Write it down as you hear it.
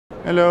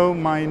Hello,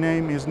 my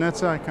name is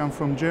Netza. I come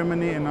from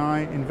Germany and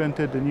I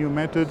invented a new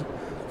method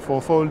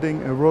for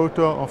folding a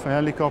rotor of a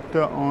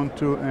helicopter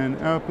onto an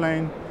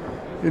airplane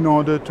in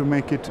order to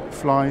make it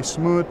fly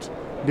smooth.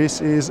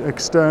 This is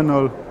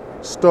external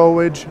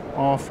stowage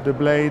of the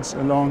blades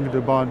along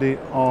the body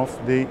of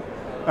the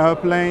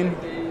airplane.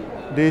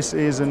 This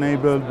is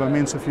enabled by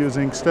means of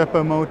using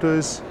stepper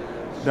motors.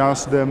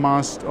 Thus the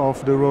mast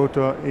of the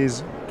rotor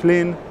is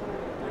clean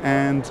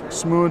and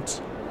smooth.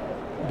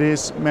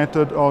 This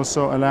method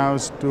also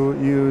allows to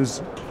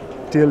use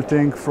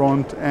tilting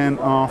front and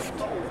aft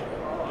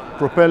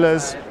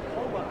propellers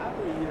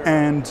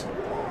and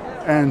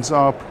ends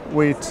up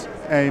with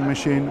a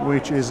machine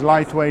which is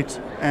lightweight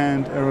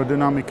and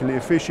aerodynamically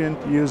efficient,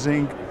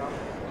 using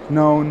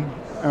known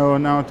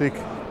aeronautic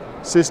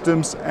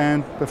systems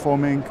and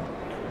performing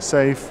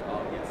safe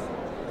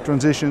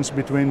transitions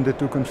between the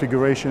two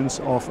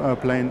configurations of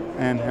airplane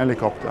and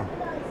helicopter.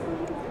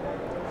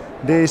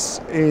 This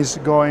is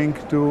going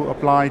to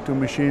apply to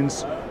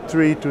machines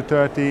 3 to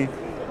 30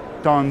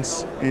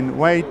 tons in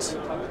weight,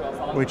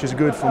 which is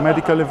good for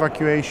medical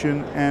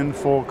evacuation and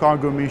for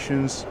cargo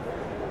missions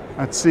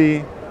at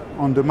sea,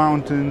 on the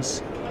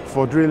mountains,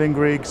 for drilling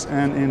rigs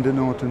and in the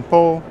Northern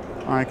Pole.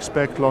 I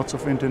expect lots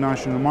of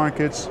international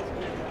markets,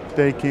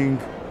 taking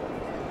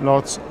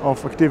lots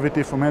of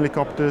activity from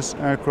helicopters,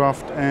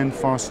 aircraft and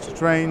fast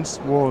trains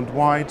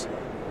worldwide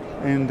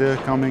in the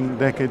coming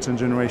decades and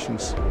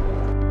generations.